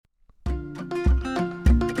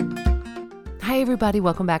Hey everybody,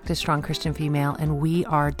 welcome back to Strong Christian Female, and we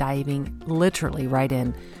are diving literally right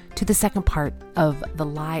in to the second part of the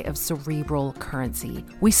lie of cerebral currency.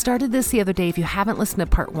 We started this the other day. If you haven't listened to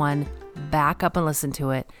part one, back up and listen to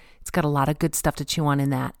it. It's got a lot of good stuff to chew on in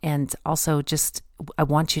that. And also I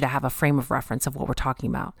want you to have a frame of reference of what we're talking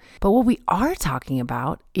about. But what we are talking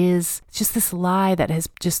about is just this lie that has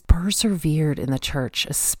just persevered in the church,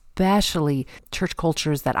 especially church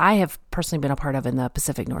cultures that I have personally been a part of in the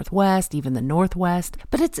Pacific Northwest, even the Northwest,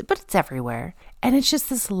 but it's everywhere. And it's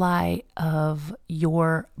just this lie of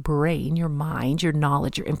your brain, your mind, your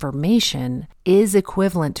knowledge, your information is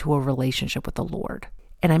equivalent to a relationship with the Lord.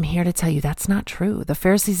 And I'm here to tell you that's not true. The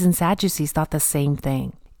Pharisees and Sadducees thought the same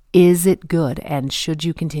thing. Is it good? And should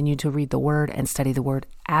you continue to read the word and study the word?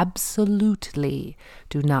 Absolutely.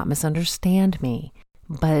 Do not misunderstand me.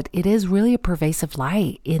 But it is really a pervasive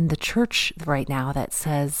lie in the church right now that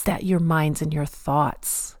says that your minds and your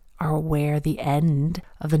thoughts are where the end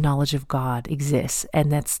of the knowledge of God exists.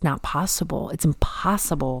 And that's not possible. It's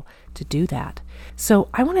impossible to do that. So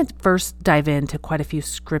I want to first dive into quite a few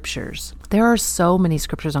scriptures. There are so many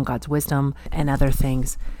scriptures on God's wisdom and other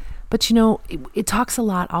things. But it talks a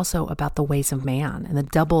lot also about the ways of man and the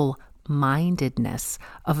double-mindedness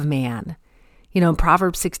of man. In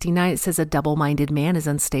Proverbs 16:9, it says a double-minded man is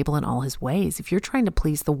unstable in all his ways. If you're trying to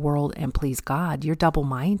please the world and please God, you're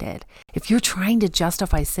double-minded. If you're trying to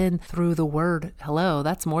justify sin through the word,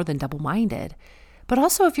 that's more than double-minded. But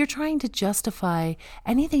also if you're trying to justify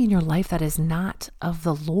anything in your life that is not of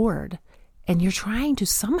the Lord, and you're trying to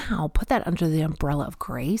somehow put that under the umbrella of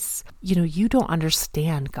grace, you don't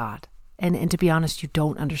understand God. And to be honest, you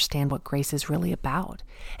don't understand what grace is really about.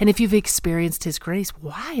 And if you've experienced His grace,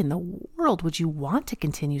 why in the world would you want to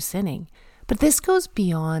continue sinning? But this goes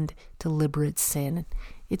beyond deliberate sin.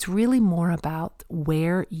 It's really more about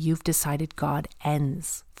where you've decided God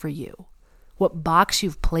ends for you, what box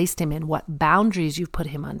you've placed Him in, what boundaries you've put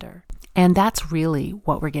Him under. And that's really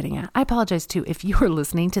what we're getting at. I apologize too. If you are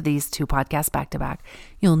listening to these two podcasts back to back,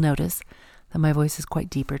 you'll notice that my voice is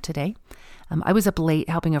quite deeper today. I was up late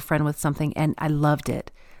helping a friend with something and I loved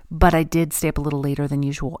it, but I did stay up a little later than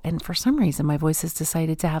usual. And for some reason, my voice has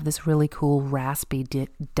decided to have this really cool raspy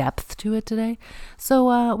depth to it today.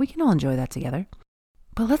 So we can all enjoy that together.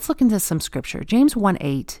 But let's look into some scripture. James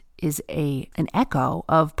 1:8 is an echo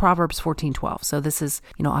of Proverbs 14:12. So this is,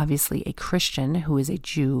 obviously a Christian who is a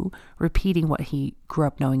Jew repeating what he grew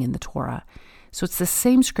up knowing in the Torah. So it's the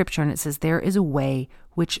same scripture, and it says, there is a way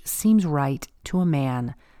which seems right to a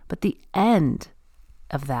man, but the end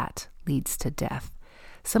of that leads to death.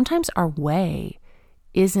 Sometimes our way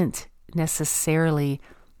isn't necessarily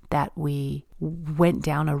that we went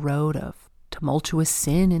down a road of tumultuous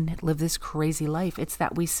sin and lived this crazy life. It's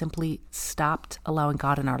that we simply stopped allowing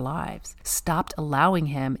God in our lives, stopped allowing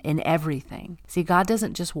Him in everything. See, God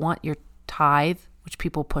doesn't just want your tithe, which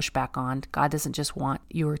people push back on. God doesn't just want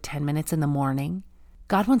your 10 minutes in the morning.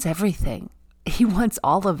 God wants everything. He wants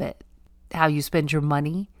all of it. How you spend your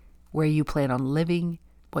money, where you plan on living,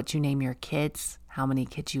 what you name your kids, how many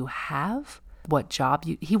kids you have, what job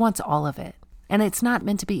He wants all of it. And it's not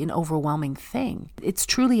meant to be an overwhelming thing. It's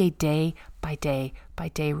truly a day by day by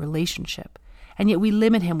day relationship. And yet we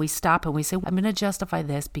limit Him, we stop and we say, I'm going to justify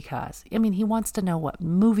this because, He wants to know what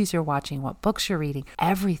movies you're watching, what books you're reading,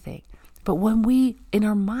 everything. But when we, in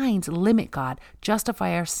our minds, limit God,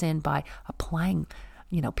 justify our sin by applying,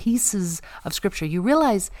 pieces of scripture, you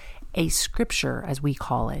realize a scripture, as we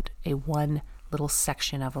call it, a one little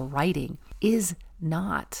section of a writing, is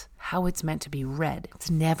not how it's meant to be read.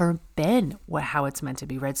 It's never been how it's meant to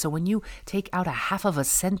be read. So when you take out a half of a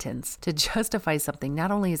sentence to justify something,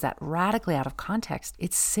 not only is that radically out of context,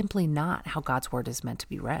 it's simply not how God's word is meant to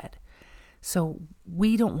be read. So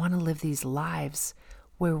we don't want to live these lives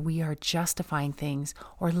where we are justifying things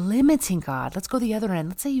or limiting God. Let's go the other end.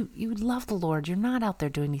 Let's say you love the Lord. You're not out there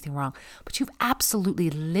doing anything wrong, but you've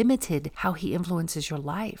absolutely limited how He influences your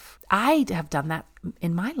life. I have done that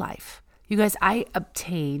in my life. You guys, I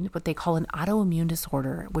obtained what they call an autoimmune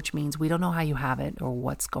disorder, which means we don't know how you have it or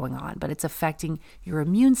what's going on, but it's affecting your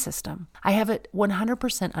immune system. I have it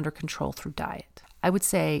 100% under control through diet. I would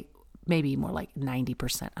say maybe more like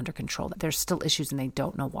 90% under control. There's still issues and they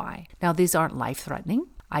don't know why. Now, these aren't life-threatening.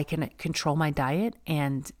 I can control my diet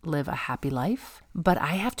and live a happy life, but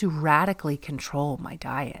I have to radically control my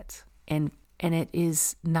diet. And it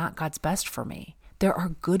is not God's best for me. There are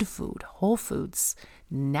good food, whole foods,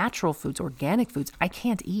 natural foods, organic foods I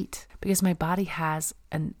can't eat because my body has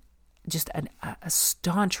a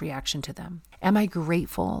staunch reaction to them. Am I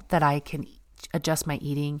grateful that I can adjust my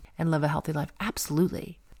eating and live a healthy life?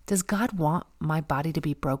 Absolutely. Does God want my body to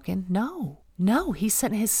be broken? No. No, he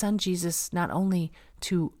sent his son Jesus not only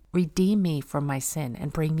to redeem me from my sin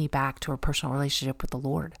and bring me back to a personal relationship with the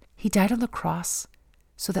Lord. He died on the cross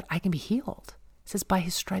so that I can be healed. It says by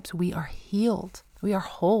his stripes we are healed. We are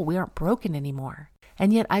whole. We aren't broken anymore.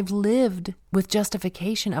 And yet I've lived with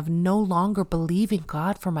justification of no longer believing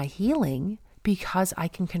God for my healing because I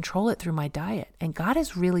can control it through my diet. And God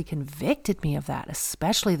has really convicted me of that,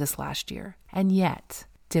 especially this last year. And yet,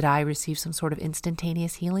 did I receive some sort of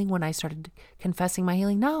instantaneous healing when I started confessing my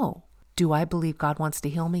healing? No. Do I believe God wants to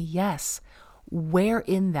heal me? Yes. Where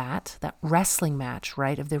in that wrestling match,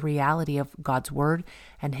 right, of the reality of God's word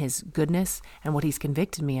and his goodness and what he's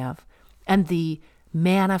convicted me of, and the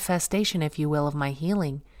manifestation, if you will, of my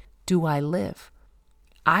healing, do I live?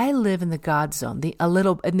 I live in the God zone,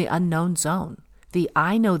 in the unknown zone.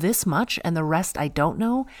 I know this much and the rest I don't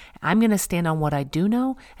know. I'm going to stand on what I do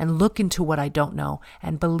know and look into what I don't know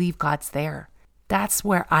and believe God's there. That's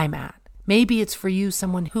where I'm at. Maybe it's for you,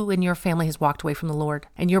 someone who in your family has walked away from the Lord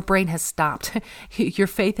and your brain has stopped. Your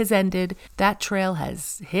faith has ended. That trail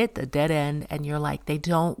has hit the dead end and you're like, they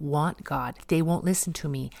don't want God. They won't listen to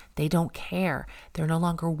me. They don't care. They're no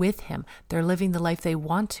longer with him. They're living the life they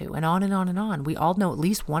want to, and on and on and on. We all know at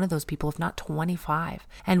least one of those people, if not 25.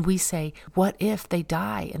 And we say, what if they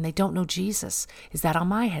die and they don't know Jesus? Is that on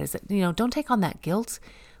my head? Is that, don't take on that guilt,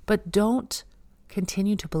 but don't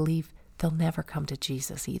continue to believe they'll never come to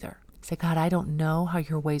Jesus either. Say, God, I don't know how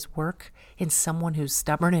your ways work in someone who's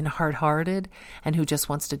stubborn and hard-hearted and who just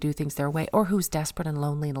wants to do things their way, or who's desperate and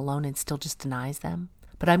lonely and alone and still just denies them.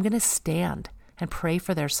 But I'm going to stand and pray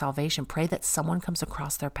for their salvation. Pray that someone comes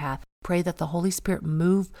across their path. Pray that the Holy Spirit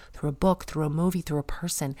move through a book, through a movie, through a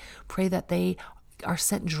person. Pray that they are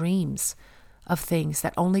sent dreams of things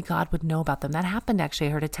that only God would know about them. That happened, actually.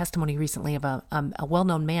 I heard a testimony recently of a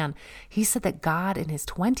well-known man. He said that God in his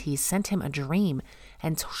 20s sent him a dream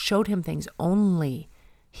and showed him things only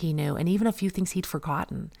he knew, and even a few things he'd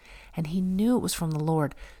forgotten. And he knew it was from the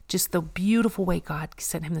Lord. Just the beautiful way God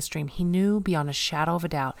sent him this dream. He knew beyond a shadow of a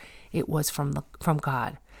doubt it was from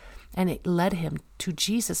God. And it led him to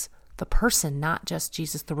Jesus, the person, not just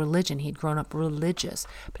Jesus, the religion. He'd grown up religious,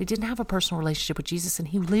 but he didn't have a personal relationship with Jesus, and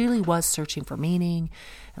he literally was searching for meaning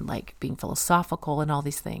and like being philosophical and all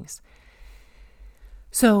these things.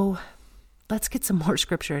 So let's get some more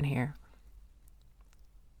scripture in here.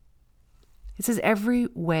 It says, every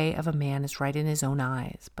way of a man is right in his own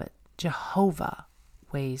eyes, but Jehovah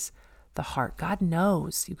weighs the heart. God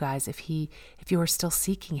knows, you guys, if you are still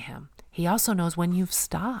seeking him. He also knows when you've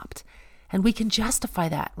stopped. And we can justify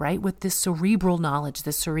that, right, with this cerebral knowledge,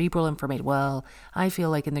 this cerebral information. Well, I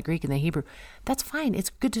feel like in the Greek and the Hebrew, that's fine.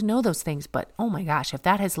 It's good to know those things. But oh my gosh, if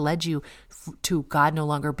that has led you to God no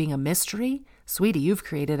longer being a mystery, sweetie, you've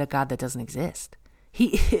created a God that doesn't exist.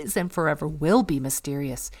 He is and forever will be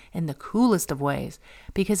mysterious in the coolest of ways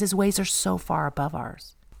because his ways are so far above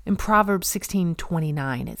ours. In Proverbs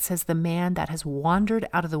 16:29, it says, the man that has wandered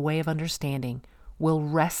out of the way of understanding will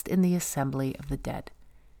rest in the assembly of the dead.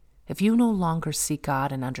 If you no longer seek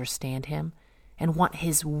God and understand him and want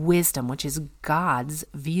his wisdom, which is God's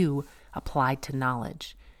view applied to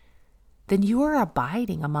knowledge, then you are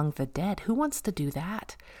abiding among the dead. Who wants to do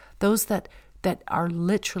that? Those that are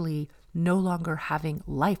literally no longer having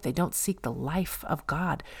life. They don't seek the life of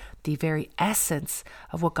God, the very essence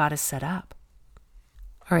of what God has set up.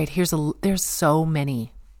 All right, there's so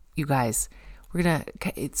many, you guys.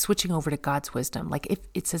 It's switching over to God's wisdom. Like if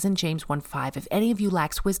it says in James 1:5, if any of you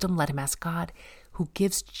lacks wisdom, let him ask God, who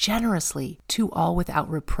gives generously to all without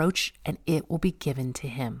reproach, and it will be given to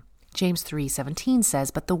him. James 3:17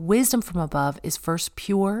 says, but the wisdom from above is first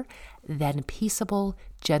pure, then peaceable,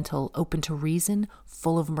 gentle, open to reason,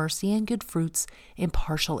 full of mercy and good fruits,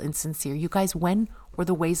 impartial and sincere. You guys, when were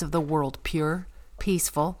the ways of the world pure,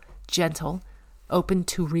 peaceful, gentle, open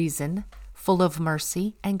to reason, full of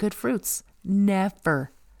mercy and good fruits?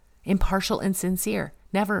 Never. Impartial and sincere.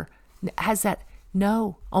 Never. Has that?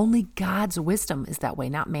 No. Only God's wisdom is that way,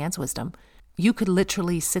 not man's wisdom. You could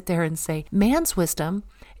literally sit there and say, man's wisdom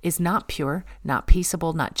is not pure, not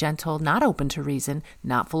peaceable, not gentle, not open to reason,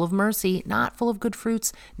 not full of mercy, not full of good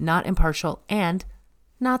fruits, not impartial, and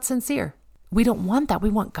not sincere. We don't want that. We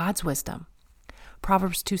want God's wisdom.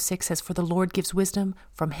 Proverbs 2:6 says, for the Lord gives wisdom,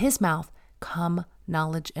 from his mouth come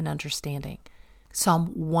knowledge and understanding.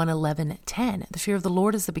 Psalm 111:10, the fear of the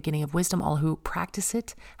Lord is the beginning of wisdom. All who practice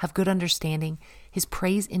it have good understanding. His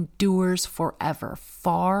praise endures forever.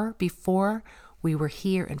 Far before we were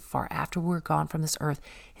here and far after we're gone from this earth,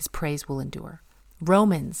 his praise will endure.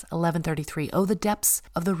 Romans 11:33, oh, the depths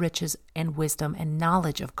of the riches and wisdom and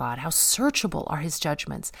knowledge of God. How searchable are his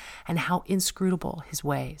judgments and how inscrutable his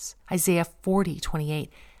ways. Isaiah 40:28,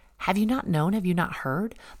 Have you not known? Have you not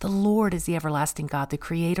heard? The Lord is the everlasting God, the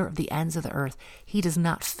creator of the ends of the earth. He does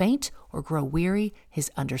not faint or grow weary.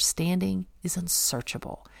 His understanding is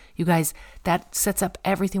unsearchable. You guys, that sets up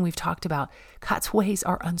everything we've talked about. God's ways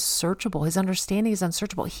are unsearchable. His understanding is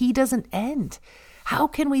unsearchable. He doesn't end. How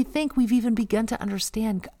can we think we've even begun to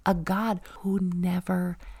understand a God who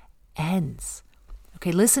never ends?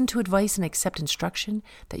 Okay, listen to advice and accept instruction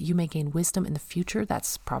that you may gain wisdom in the future.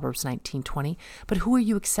 That's Proverbs 19:20. But who are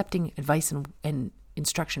you accepting advice and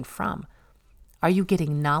instruction from? Are you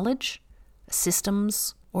getting knowledge,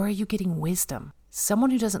 systems, or are you getting wisdom? Someone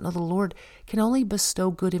who doesn't know the Lord can only bestow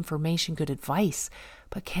good information, good advice,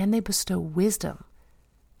 but can they bestow wisdom?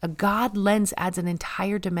 A God lens adds an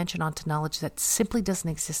entire dimension onto knowledge that simply doesn't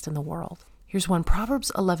exist in the world. Here's one.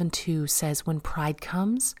 Proverbs 11:2 says, when pride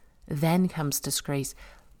comes, then comes disgrace,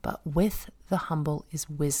 but with the humble is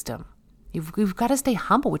wisdom. We've got to stay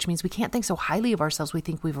humble, which means we can't think so highly of ourselves we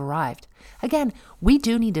think we've arrived. Again, we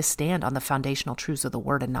do need to stand on the foundational truths of the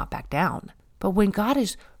word and not back down. But when God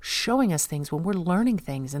is showing us things, when we're learning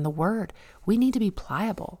things in the word, we need to be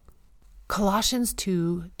pliable. Colossians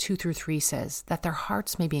 2:2-3 says that their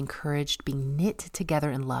hearts may be encouraged, being knit together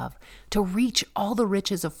in love, to reach all the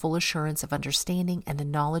riches of full assurance of understanding and the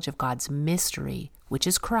knowledge of God's mystery, which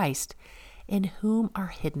is Christ, in whom are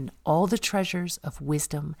hidden all the treasures of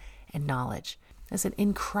wisdom and knowledge. Listen,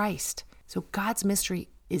 in Christ. So God's mystery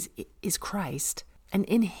is Christ, and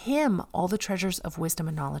in him all the treasures of wisdom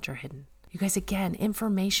and knowledge are hidden. You guys, again,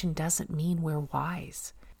 information doesn't mean we're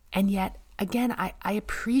wise. And yet, again, I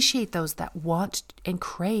appreciate those that want and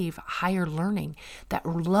crave higher learning, that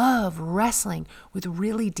love wrestling with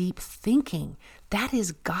really deep thinking. That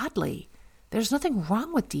is godly. There's nothing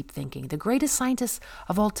wrong with deep thinking. The greatest scientists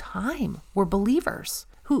of all time were believers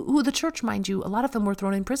who the church, mind you, a lot of them were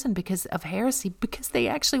thrown in prison because of heresy, because they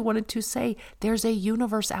actually wanted to say there's a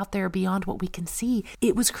universe out there beyond what we can see.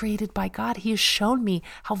 It was created by God. He has shown me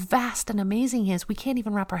how vast and amazing he is. We can't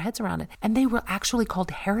even wrap our heads around it. And they were actually called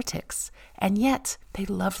heretics. And yet they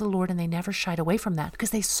loved the Lord and they never shied away from that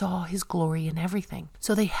because they saw his glory in everything.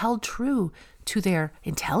 So they held true to their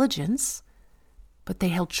intelligence, but they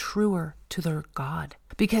held truer to their God.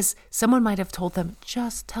 Because someone might have told them,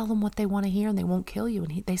 just tell them what they want to hear and they won't kill you.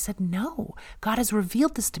 And they said, no, God has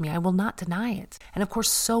revealed this to me. I will not deny it. And of course,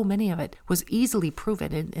 so many of it was easily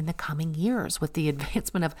proven in the coming years with the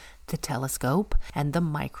advancement of the telescope and the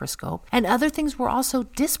microscope. And other things were also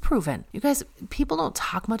disproven. You guys, people don't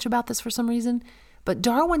talk much about this for some reason, but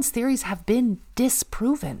Darwin's theories have been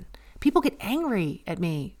disproven. People get angry at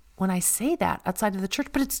me when I say that outside of the church,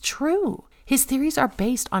 but it's true. His theories are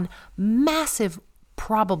based on massive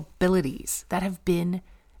probabilities that have been,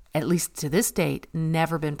 at least to this date,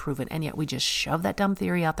 never been proven. And yet we just shove that dumb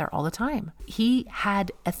theory out there all the time. He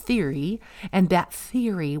had a theory, and that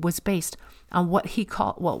theory was based on what he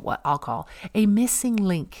called, what I'll call a missing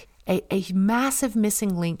link, a massive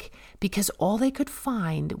missing link, because all they could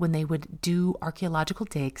find when they would do archaeological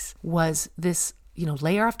digs was this,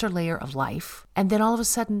 layer after layer of life. And then all of a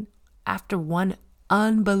sudden, after one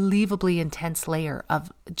unbelievably intense layer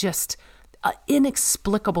of just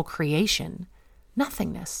inexplicable creation,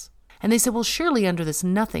 nothingness. And they said, well, surely under this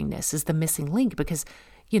nothingness is the missing link because,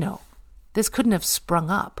 this couldn't have sprung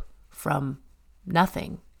up from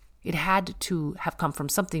nothing. It had to have come from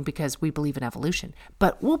something because we believe in evolution.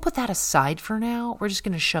 But we'll put that aside for now. We're just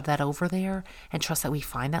going to shove that over there and trust that we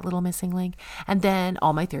find that little missing link. And then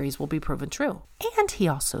all my theories will be proven true. And he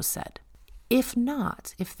also said, if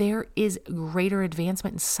not, if there is greater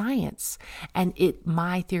advancement in science and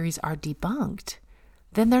my theories are debunked,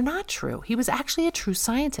 then they're not true. He was actually a true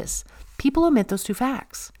scientist. People omit those two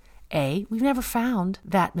facts. A, we've never found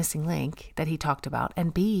that missing link that he talked about.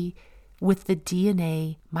 And B, with the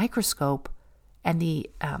DNA microscope and the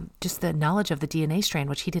just the knowledge of the DNA strand,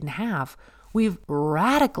 which he didn't have, we've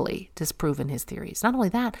radically disproven his theories. Not only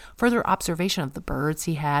that, further observation of the birds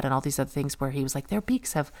he had and all these other things where he was like, their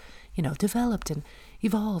beaks have developed and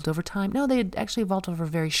evolved over time. No, they had actually evolved over a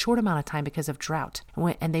very short amount of time because of drought.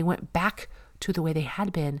 And they went back to the way they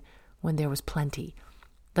had been when there was plenty,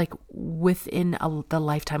 like within the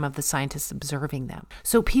lifetime of the scientists observing them.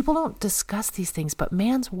 So people don't discuss these things, but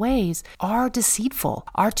man's ways are deceitful,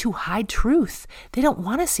 are to hide truth. They don't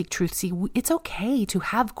want to seek truth. See, it's okay to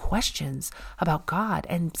have questions about God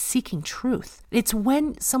and seeking truth. It's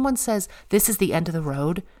when someone says, this is the end of the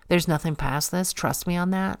road, there's nothing past this, trust me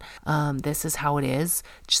on that, this is how it is,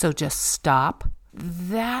 so just stop.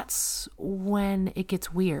 That's when it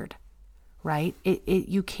gets weird, right?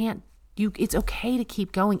 It's okay to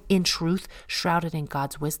keep going in truth, shrouded in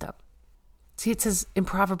God's wisdom. See, it says in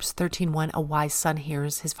Proverbs 13:1, a wise son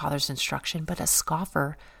hears his father's instruction, but a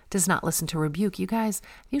scoffer does not listen to rebuke. You guys,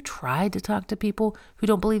 have you tried to talk to people who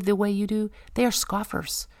don't believe the way you do? They are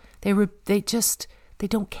scoffers. They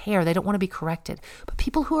don't care. They don't want to be corrected. But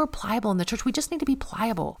people who are pliable in the church, we just need to be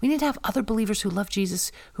pliable. We need to have other believers who love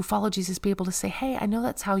Jesus, who follow Jesus, be able to say, hey, I know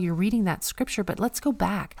that's how you're reading that scripture, but let's go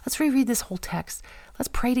back. Let's reread this whole text. Let's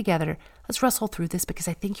pray together. Let's wrestle through this because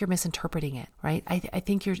I think you're misinterpreting it, right? I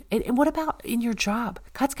think and what about in your job?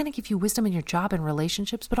 God's going to give you wisdom in your job and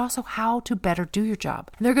relationships, but also how to better do your job.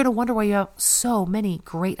 And they're going to wonder why you have so many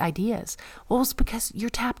great ideas. Well, it's because you're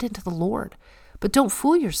tapped into the Lord. But don't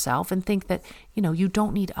fool yourself and think that, you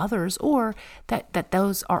don't need others or that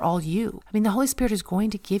those are all you. I mean, the Holy Spirit is going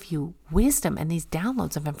to give you wisdom and these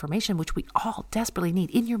downloads of information, which we all desperately need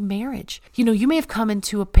in your marriage. You may have come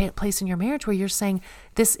into a place in your marriage where you're saying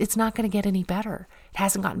it's not going to get any better. It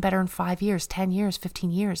hasn't gotten better in 5 years, 10 years, 15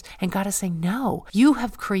 years. And God is saying, no, you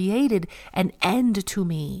have created an end to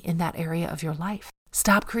me in that area of your life.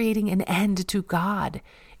 Stop creating an end to God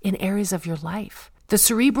in areas of your life. The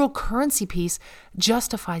cerebral currency piece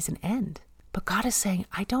justifies an end. But God is saying,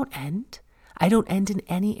 I don't end. I don't end in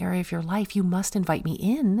any area of your life. You must invite me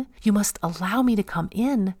in. You must allow me to come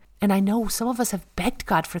in. And I know some of us have begged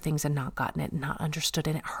God for things and not gotten it and not understood,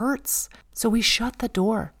 and it hurts. So we shut the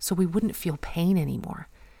door so we wouldn't feel pain anymore.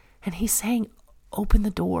 And he's saying, open the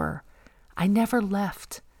door. I never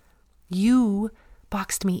left. You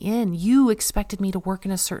boxed me in. You expected me to work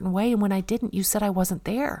in a certain way. And when I didn't, you said I wasn't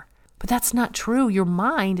there. But that's not true. Your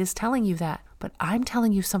mind is telling you that. But I'm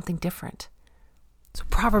telling you something different. So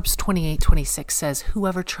Proverbs 28:26 says,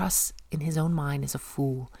 whoever trusts in his own mind is a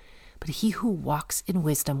fool, but he who walks in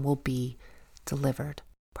wisdom will be delivered.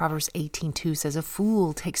 Proverbs 18:2 says, a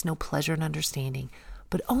fool takes no pleasure in understanding,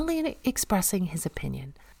 but only in expressing his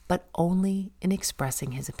opinion. But only in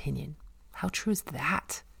expressing his opinion. How true is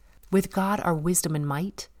that? With God are wisdom and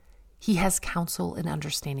might. He has counsel and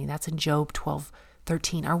understanding. That's in Job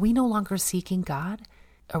 12:13. Are we no longer seeking God?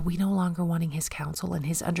 Are we no longer wanting his counsel and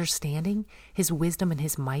his understanding, his wisdom and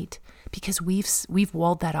his might? Because we've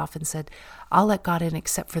walled that off and said, I'll let God in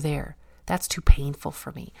except for there. That's too painful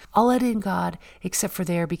for me. I'll let in God except for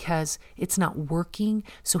there because it's not working.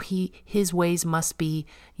 So his ways must be,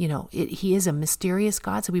 he is a mysterious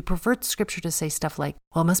God. So we prefer scripture to say stuff like,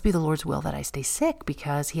 well, it must be the Lord's will that I stay sick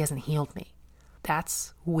because he hasn't healed me.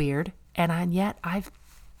 That's weird. And yet I've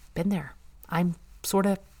been there. I'm sort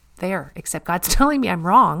of there, except God's telling me I'm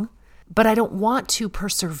wrong, but I don't want to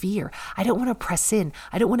persevere. I don't want to press in.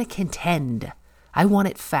 I don't want to contend. I want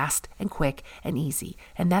it fast and quick and easy.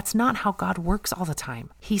 And that's not how God works all the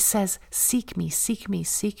time. He says, seek me, seek me,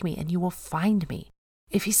 seek me, and you will find me.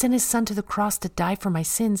 If he sent his son to the cross to die for my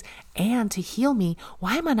sins and to heal me,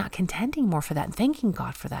 why am I not contending more for that and thanking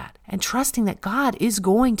God for that and trusting that God is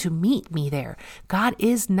going to meet me there? God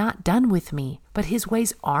is not done with me, but his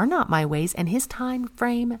ways are not my ways, and his time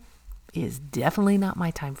frame is definitely not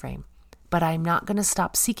my time frame. But I'm not going to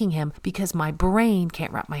stop seeking him because my brain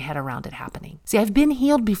can't wrap my head around it happening. See, I've been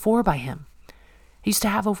healed before by him. I used to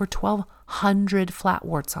have over 1,200 flat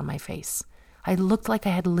warts on my face. I looked like I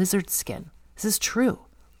had lizard skin. This is true.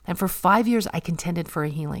 And for 5 years, I contended for a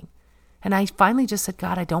healing. And I finally just said,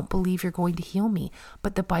 God, I don't believe you're going to heal me.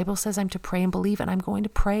 But the Bible says I'm to pray and believe, and I'm going to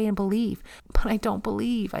pray and believe. But I don't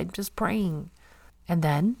believe. I'm just praying. And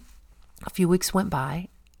then a few weeks went by,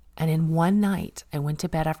 and in one night, I went to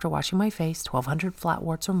bed after washing my face, 1,200 flat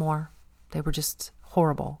warts or more. They were just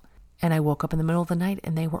horrible. And I woke up in the middle of the night,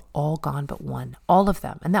 and they were all gone but one. All of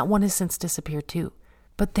them. And that one has since disappeared too.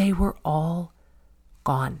 But they were all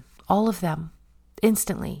gone. All of them.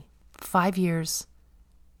 Instantly. 5 years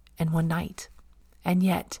and one night. And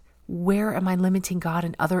yet, where am I limiting God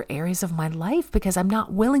in other areas of my life? Because I'm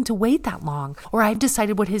not willing to wait that long. Or I've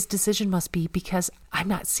decided what his decision must be because I'm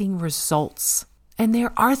not seeing results. And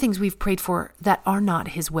there are things we've prayed for that are not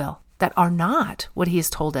his will, that are not what he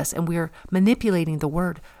has told us, and we're manipulating the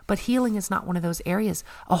word. But healing is not one of those areas.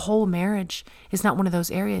 A whole marriage is not one of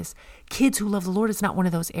those areas. Kids who love the Lord is not one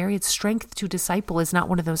of those areas. Strength to disciple is not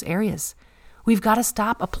one of those areas. We've got to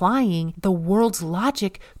stop applying the world's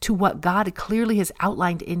logic to what God clearly has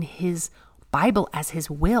outlined in his Bible as his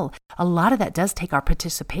will. A lot of that does take our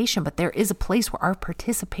participation, but there is a place where our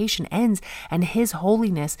participation ends, and his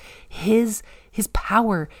holiness, his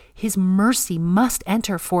power, his mercy must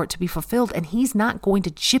enter for it to be fulfilled, and he's not going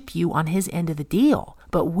to chip you on his end of the deal.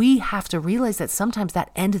 But we have to realize that sometimes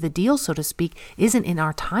that end of the deal, so to speak, isn't in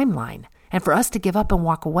our timeline. And for us to give up and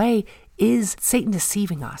walk away is Satan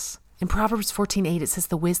deceiving us. In Proverbs 14:8, it says,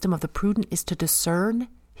 the wisdom of the prudent is to discern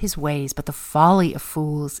his ways, but the folly of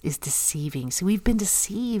fools is deceiving. So we've been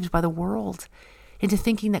deceived by the world into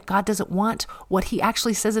thinking that God doesn't want what he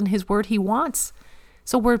actually says in his word he wants.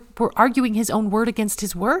 So we're arguing his own word against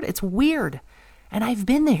his word. It's weird. And I've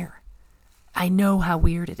been there. I know how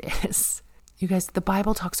weird it is. You guys, the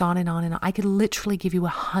Bible talks on and on and on. I could literally give you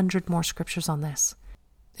 100 more scriptures on this.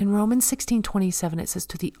 In Romans 16:27, it says,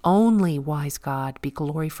 "To the only wise God be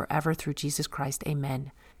glory forever through Jesus Christ.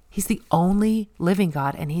 Amen." He's the only living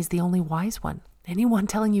God, and he's the only wise one. Anyone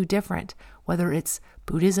telling you different, whether it's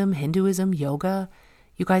Buddhism, Hinduism, yoga,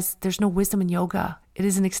 you guys, there's no wisdom in yoga. It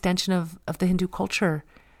is an extension of the Hindu culture,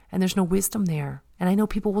 and there's no wisdom there. And I know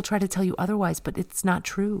people will try to tell you otherwise, but it's not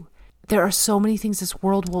true. There are so many things this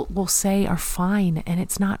world will say are fine, and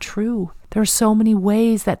it's not true. There are so many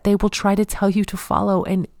ways that they will try to tell you to follow,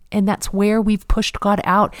 and that's where we've pushed God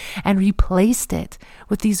out and replaced it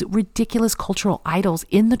with these ridiculous cultural idols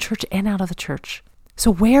in the church and out of the church.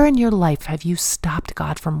 So where in your life have you stopped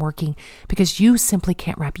God from working because you simply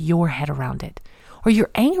can't wrap your head around it? Or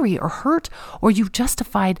you're angry or hurt, or you've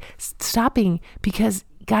justified stopping because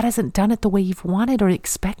God hasn't done it the way you've wanted or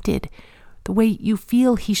expected, the way you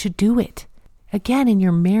feel he should do it. Again, in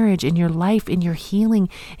your marriage, in your life, in your healing,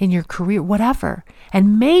 in your career, whatever.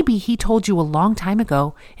 And maybe he told you a long time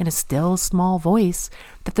ago in a still small voice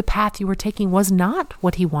that the path you were taking was not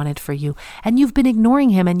what he wanted for you. And you've been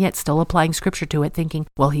ignoring him and yet still applying scripture to it, thinking,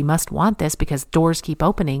 well, he must want this because doors keep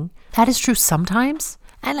opening. That is true sometimes,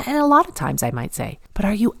 and a lot of times, I might say. But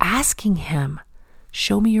are you asking him,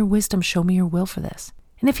 show me your wisdom, show me your will for this?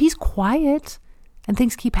 And if he's quiet and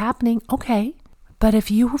things keep happening, okay. But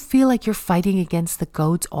if you feel like you're fighting against the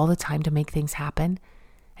goads all the time to make things happen,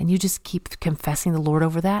 and you just keep confessing the Lord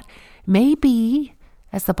over that, maybe,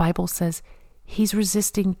 as the Bible says, he's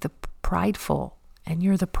resisting the prideful, and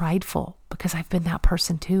you're the prideful, because I've been that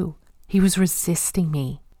person too. He was resisting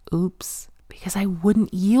me. Oops. Because I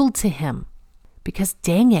wouldn't yield to him. Because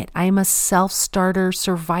dang it, I'm a self-starter,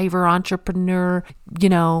 survivor, entrepreneur,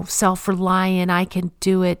 self-reliant, I can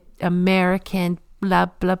do it, American, blah,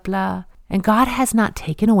 blah, blah. And God has not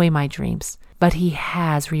taken away my dreams, but he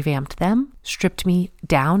has revamped them, stripped me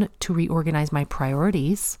down to reorganize my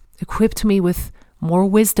priorities, equipped me with more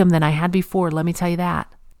wisdom than I had before, let me tell you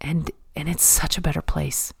that. And it's such a better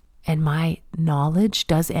place. And my knowledge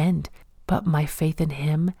does end, but my faith in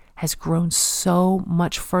him has grown so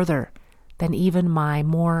much further than even my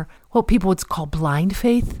more, what people would call blind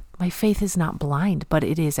faith. My faith is not blind, but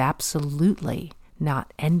it is absolutely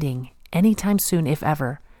not ending anytime soon, if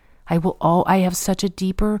ever. I have such a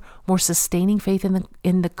deeper, more sustaining faith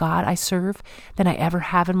in the God I serve than I ever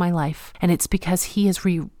have in my life. And it's because he has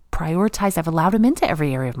reprioritized. I've allowed him into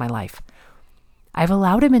every area of my life. I've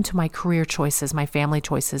allowed him into my career choices, my family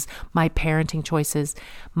choices, my parenting choices,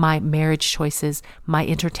 my marriage choices, my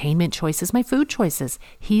entertainment choices, my food choices.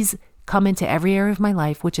 He's come into every area of my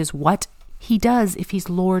life, which is what he does if he's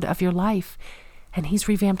Lord of your life. And he's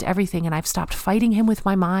revamped everything. And I've stopped fighting him with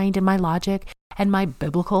my mind and my logic and my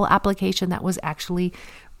biblical application that was actually,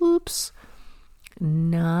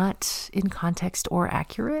 not in context or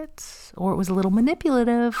accurate, or it was a little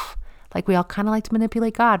manipulative. Like we all kind of like to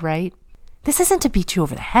manipulate God, right? This isn't to beat you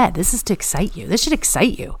over the head. This is to excite you. This should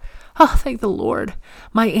excite you. Oh, thank the Lord.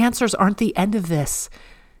 My answers aren't the end of this.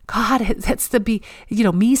 God, that's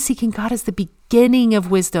me seeking God is the beginning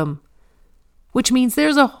of wisdom, which means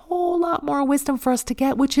there's a whole lot more wisdom for us to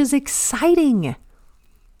get, which is exciting.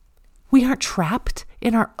 We aren't trapped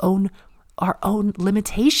in our own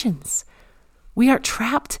limitations. We aren't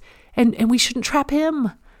trapped, and we shouldn't trap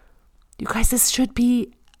him. You guys, this should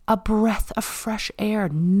be a breath of fresh air,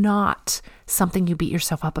 not something you beat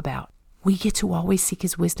yourself up about. We get to always seek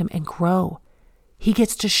his wisdom and grow. He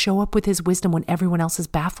gets to show up with his wisdom when everyone else is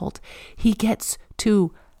baffled. He gets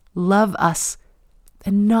to love us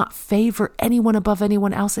and not favor anyone above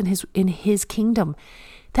anyone else in his kingdom.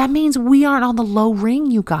 That means we aren't on the low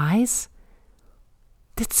ring, you guys.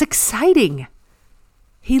 That's exciting.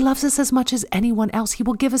 He loves us as much as anyone else. He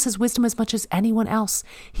will give us his wisdom as much as anyone else.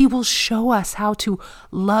 He will show us how to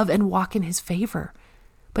love and walk in his favor.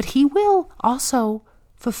 But he will also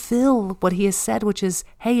fulfill what he has said, which is,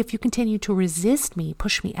 hey, if you continue to resist me,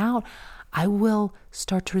 push me out, I will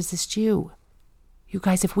start to resist you. You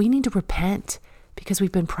guys, if we need to repent because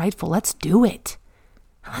we've been prideful, let's do it.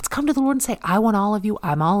 Let's come to the Lord and say, I want all of you.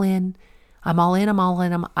 I'm all in. I'm all in. I'm all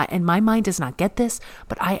in. And my mind does not get this,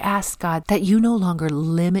 but I ask God that you no longer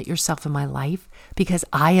limit yourself in my life because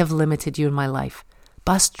I have limited you in my life.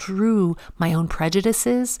 Bust through my own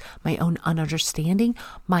prejudices, my own ununderstanding,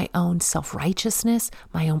 my own self-righteousness,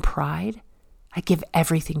 my own pride. I give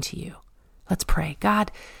everything to you. Let's pray.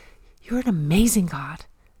 God, you're an amazing God.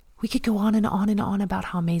 We could go on and on and on about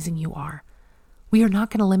how amazing you are. We are not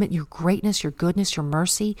going to limit your greatness, your goodness, your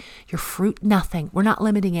mercy, your fruit, nothing. We're not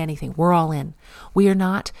limiting anything. We're all in. We are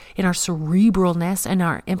not in our cerebralness and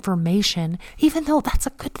our information, even though that's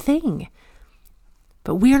a good thing.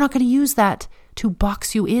 But we are not going to use that to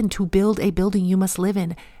box you in, to build a building you must live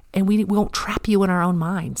in, and we won't trap you in our own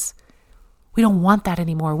minds. We don't want that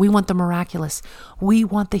anymore. We want the miraculous. We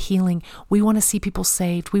want the healing. We want to see people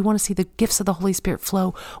saved. We want to see the gifts of the Holy Spirit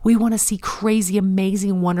flow. We want to see crazy,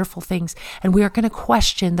 amazing, wonderful things. And we aren't going to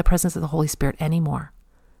question the presence of the Holy Spirit anymore.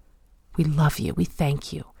 We love you. We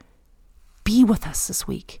thank you. Be with us this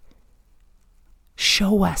week.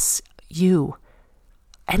 Show us you.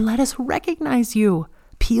 And let us recognize you.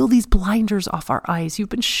 Peel these blinders off our eyes. You've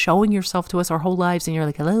been showing yourself to us our whole lives, and you're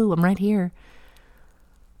like, hello, I'm right here.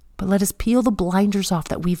 But let us peel the blinders off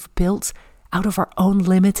that we've built out of our own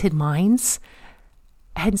limited minds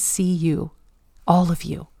and see you, all of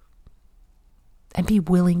you, and be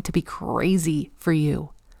willing to be crazy for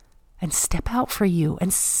you and step out for you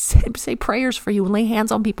and say prayers for you and lay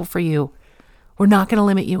hands on people for you. We're not going to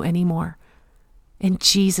limit you anymore. In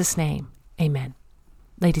Jesus' name, amen.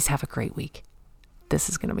 Ladies, have a great week. This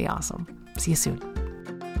is going to be awesome. See you soon.